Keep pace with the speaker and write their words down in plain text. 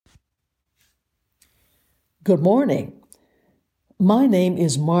Good morning. My name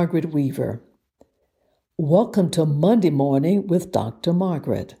is Margaret Weaver. Welcome to Monday Morning with Dr.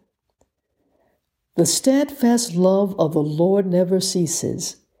 Margaret. The steadfast love of the Lord never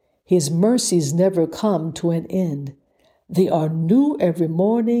ceases. His mercies never come to an end. They are new every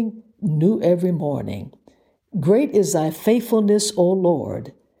morning, new every morning. Great is thy faithfulness, O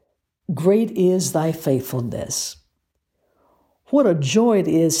Lord. Great is thy faithfulness. What a joy it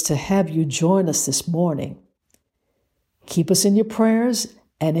is to have you join us this morning. Keep us in your prayers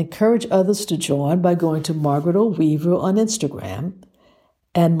and encourage others to join by going to Margaret O. Weaver on Instagram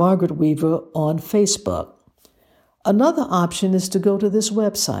and Margaret Weaver on Facebook. Another option is to go to this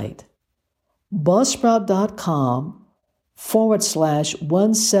website,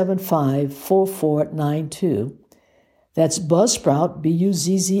 buzzsprout.com/1754492. That's Buzzsprout,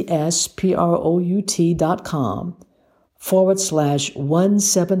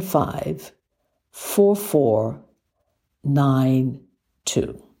 BUZZSPROUT.com/1754492.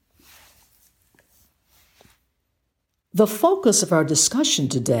 The focus of our discussion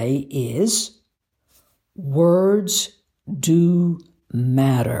today is words do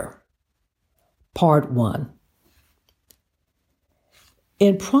matter. Part 1.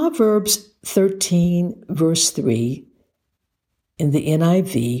 In Proverbs 13, verse 3, in the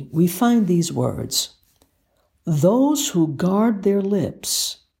NIV, we find these words: "Those who guard their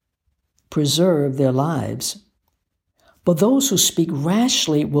lips preserve their lives, but those who speak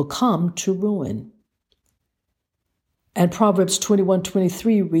rashly will come to ruin." And Proverbs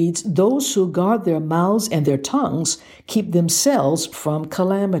 21:23 reads, "Those who guard their mouths and their tongues keep themselves from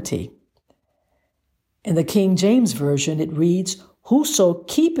calamity." In the King James Version, it reads, "Whoso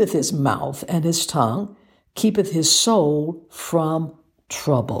keepeth his mouth and his tongue keepeth his soul from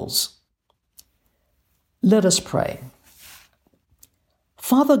troubles." Let us pray.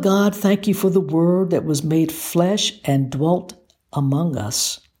 Father God, thank you for the word that was made flesh and dwelt among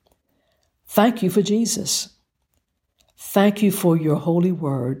us. Thank you for Jesus. Thank you for your holy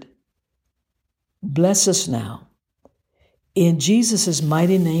word. Bless us now. In Jesus'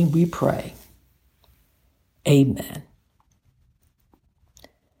 mighty name we pray. Amen.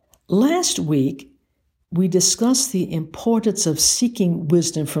 Last week, we discussed the importance of seeking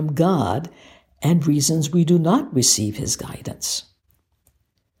wisdom from God and reasons we do not receive his guidance.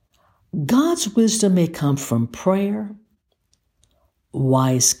 God's wisdom may come from prayer,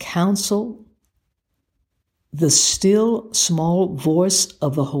 wise counsel, the still small voice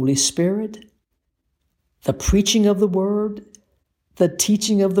of the Holy Spirit, the preaching of the word, the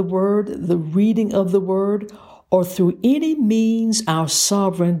teaching of the word, the reading of the word, or through any means our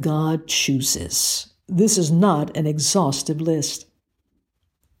sovereign God chooses. This is not an exhaustive list.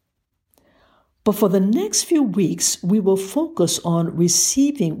 But for the next few weeks, we will focus on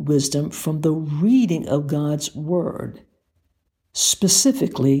receiving wisdom from the reading of God's word,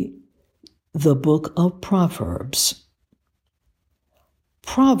 specifically the book of Proverbs.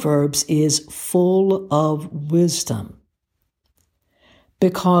 Proverbs is full of wisdom.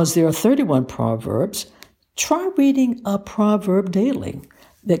 Because there are 31 Proverbs, try reading a proverb daily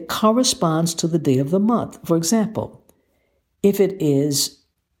that corresponds to the day of the month. For example, if it is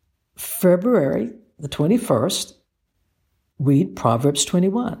February the 21st, read Proverbs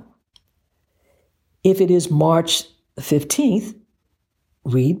 21. If it is March the 15th,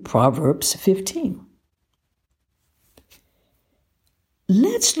 read Proverbs 15.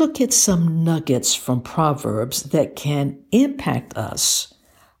 Let's look at some nuggets from Proverbs that can impact us,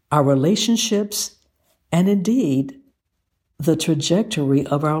 our relationships, and indeed the trajectory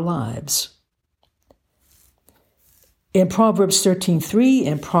of our lives. In Proverbs 13:3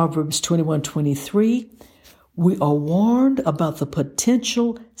 and Proverbs 21:23, we are warned about the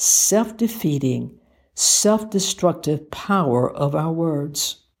potential self-defeating, self-destructive power of our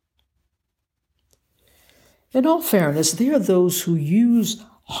words. In all fairness, there are those who use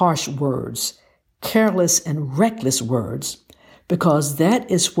harsh words, careless and reckless words, because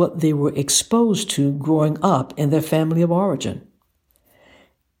that is what they were exposed to growing up in their family of origin.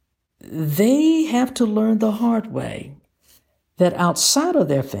 They have to learn the hard way that outside of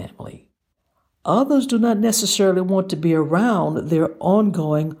their family, others do not necessarily want to be around their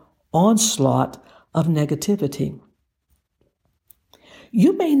ongoing onslaught of negativity.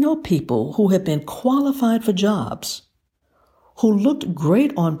 You may know people who have been qualified for jobs, who looked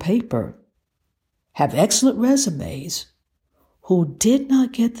great on paper, have excellent resumes, who did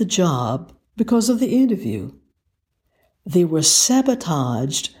not get the job because of the interview. They were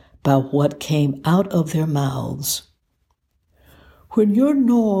sabotaged by what came out of their mouths. When your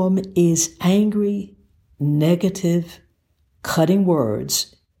norm is angry, negative, cutting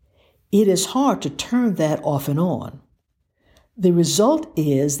words, it is hard to turn that off and on. The result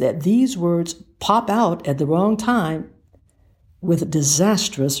is that these words pop out at the wrong time with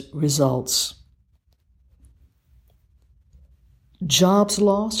disastrous results. Jobs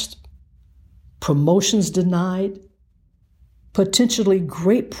lost, promotions denied, potentially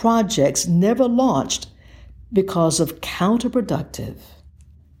great projects never launched because of counterproductive,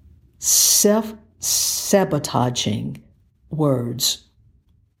 self-sabotaging words.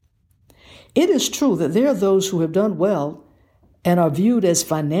 It is true that there are those who have done well and are viewed as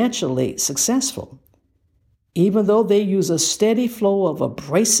financially successful, even though they use a steady flow of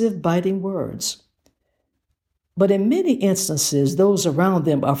abrasive, biting words. But in many instances, those around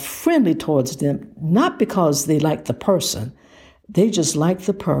them are friendly towards them, not because they like the person, they just like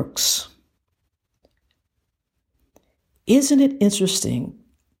the perks. Isn't it interesting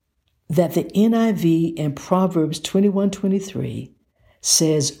that the NIV in Proverbs 21:23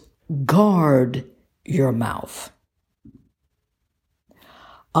 says, guard your mouth?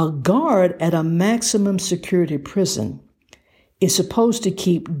 A guard at a maximum security prison is supposed to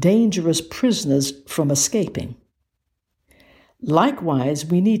keep dangerous prisoners from escaping. Likewise,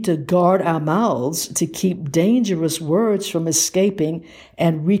 we need to guard our mouths to keep dangerous words from escaping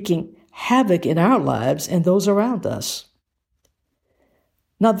and wreaking havoc in our lives and those around us.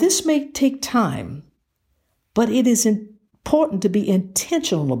 Now, this may take time, but it is important to be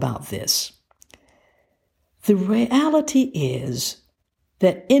intentional about this. The reality is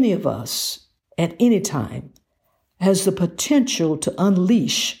that any of us at any time has the potential to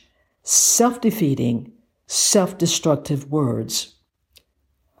unleash self-defeating, self-destructive words.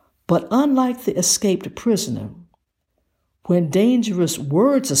 But unlike the escaped prisoner, when dangerous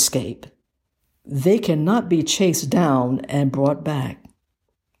words escape, they cannot be chased down and brought back.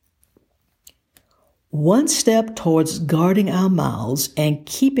 One step towards guarding our mouths and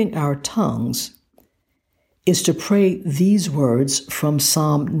keeping our tongues is to pray these words from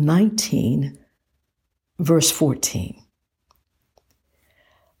Psalm 19, verse 14.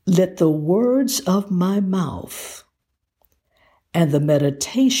 Let the words of my mouth and the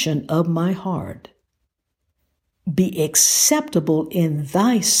meditation of my heart be acceptable in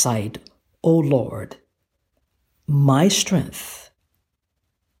thy sight, O Lord, my strength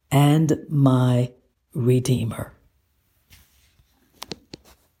and my Redeemer.